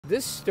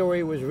This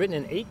story was written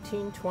in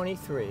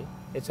 1823.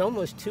 It's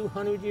almost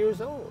 200 years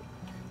old.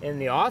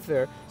 And the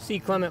author, C.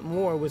 Clement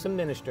Moore, was a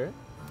minister.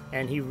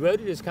 And he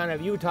wrote it as kind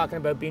of, you were talking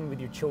about being with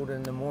your children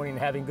in the morning,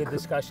 having good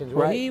discussions.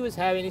 Well, he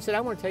said,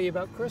 I want to tell you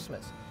about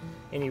Christmas.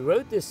 And he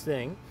wrote this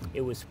thing. It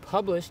was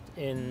published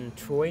in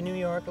Troy, New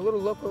York, a little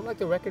local, like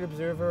the Record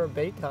Observer or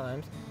Bay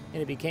Times,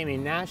 and it became a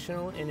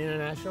national and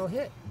international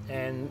hit.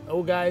 And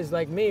old guys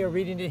like me are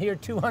reading it here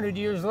 200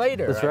 years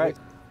later. That's right.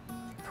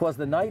 'Twas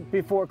the night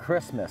before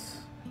Christmas,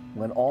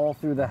 when all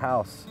through the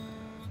house,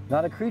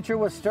 not a creature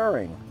was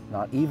stirring,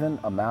 not even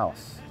a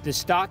mouse. The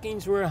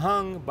stockings were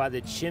hung by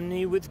the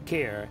chimney with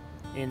care,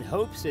 in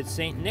hopes that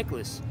St.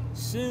 Nicholas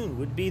soon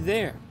would be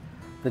there.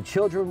 The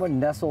children were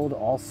nestled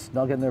all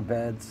snug in their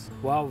beds,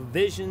 while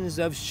visions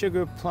of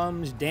sugar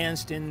plums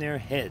danced in their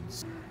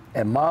heads.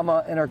 And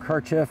Mama in her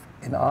kerchief,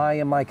 and I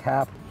in my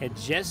cap, had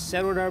just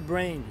settled our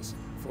brains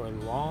for a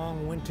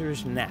long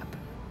winter's nap.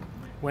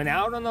 When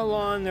out on the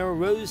lawn there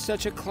arose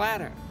such a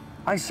clatter,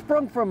 I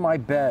sprung from my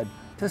bed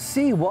to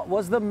see what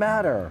was the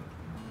matter.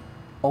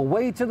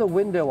 Away to the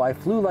window I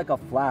flew like a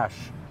flash,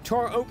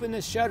 tore open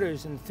the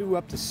shutters and threw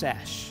up the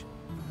sash.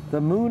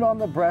 The moon on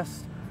the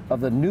breast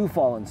of the new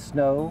fallen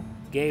snow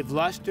gave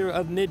luster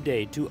of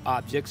midday to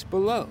objects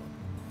below,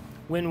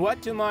 when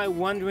what to my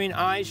wondering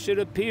eyes should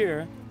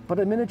appear but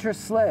a miniature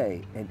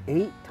sleigh and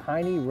 8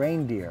 tiny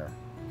reindeer.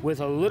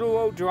 With a little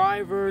old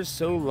driver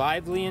so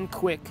lively and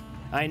quick,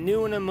 I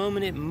knew in a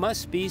moment it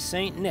must be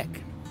St.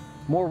 Nick.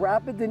 More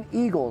rapid than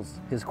eagles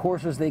his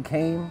coursers they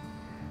came,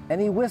 and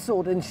he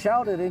whistled and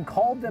shouted and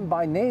called them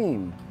by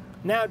name.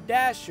 Now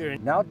Dasher,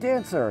 now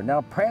Dancer,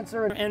 now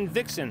Prancer and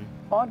Vixen,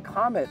 on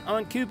Comet,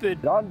 on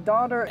Cupid, on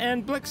Donner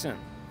and Blixen.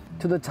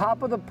 To the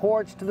top of the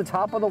porch, to the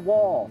top of the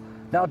wall.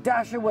 Now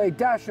dash away,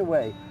 dash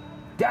away,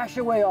 dash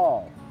away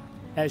all.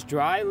 As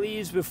dry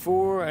leaves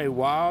before a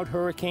wild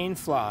hurricane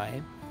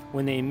fly,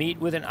 when they meet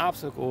with an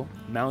obstacle,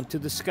 mount to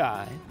the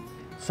sky.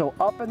 So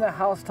up in the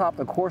housetop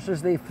the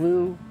coursers they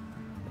flew,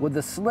 with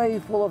the sleigh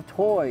full of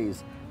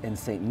toys, and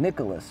St.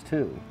 Nicholas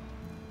too.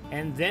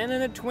 And then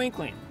in a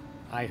twinkling,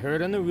 I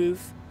heard on the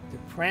roof the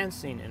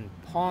prancing and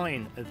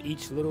pawing of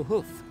each little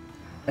hoof.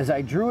 As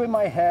I drew in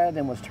my head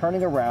and was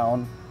turning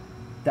around,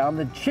 down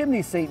the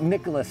chimney St.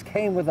 Nicholas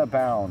came with a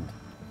bound.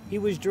 He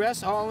was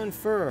dressed all in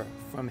fur,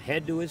 from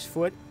head to his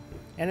foot,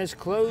 and his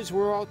clothes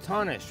were all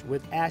tarnished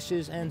with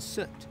ashes and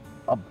soot.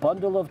 A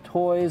bundle of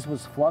toys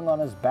was flung on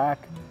his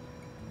back,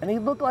 and he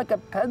looked like a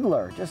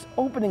peddler just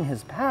opening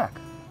his pack.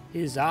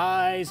 His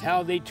eyes,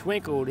 how they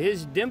twinkled,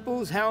 his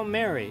dimples, how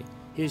merry.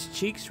 His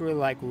cheeks were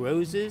like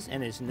roses,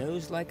 and his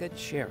nose like a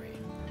cherry.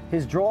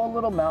 His droll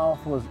little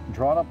mouth was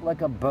drawn up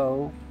like a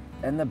bow,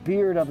 and the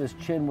beard of his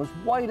chin was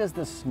white as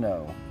the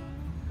snow.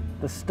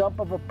 The stump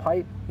of a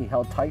pipe he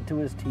held tight to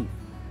his teeth,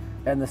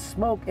 and the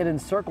smoke it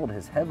encircled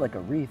his head like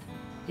a wreath.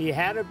 He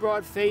had a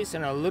broad face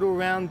and a little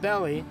round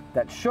belly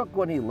that shook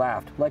when he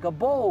laughed like a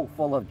bowl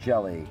full of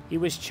jelly. He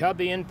was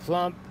chubby and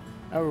plump,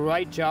 a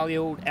right jolly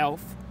old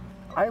elf.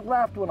 I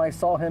laughed when I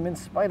saw him in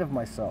spite of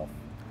myself.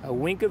 A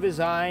wink of his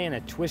eye and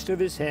a twist of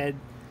his head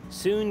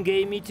soon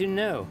gave me to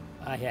know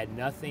I had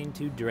nothing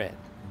to dread.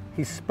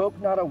 He spoke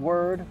not a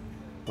word,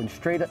 went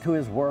straight up to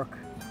his work,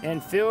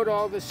 and filled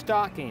all the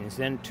stockings,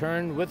 then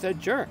turned with a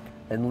jerk.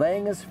 And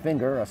laying his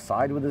finger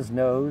aside with his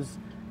nose,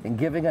 and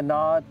giving a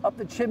nod, up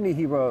the chimney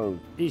he rode.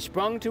 He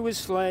sprung to his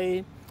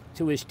sleigh,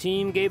 to his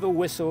team gave a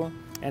whistle,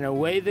 and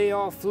away they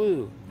all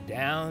flew,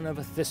 down of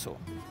a thistle.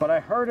 But I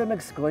heard him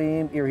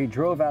exclaim, ere he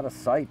drove out of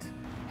sight,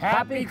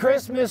 Happy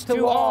Christmas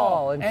to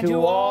all, and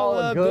to all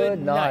a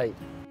good night.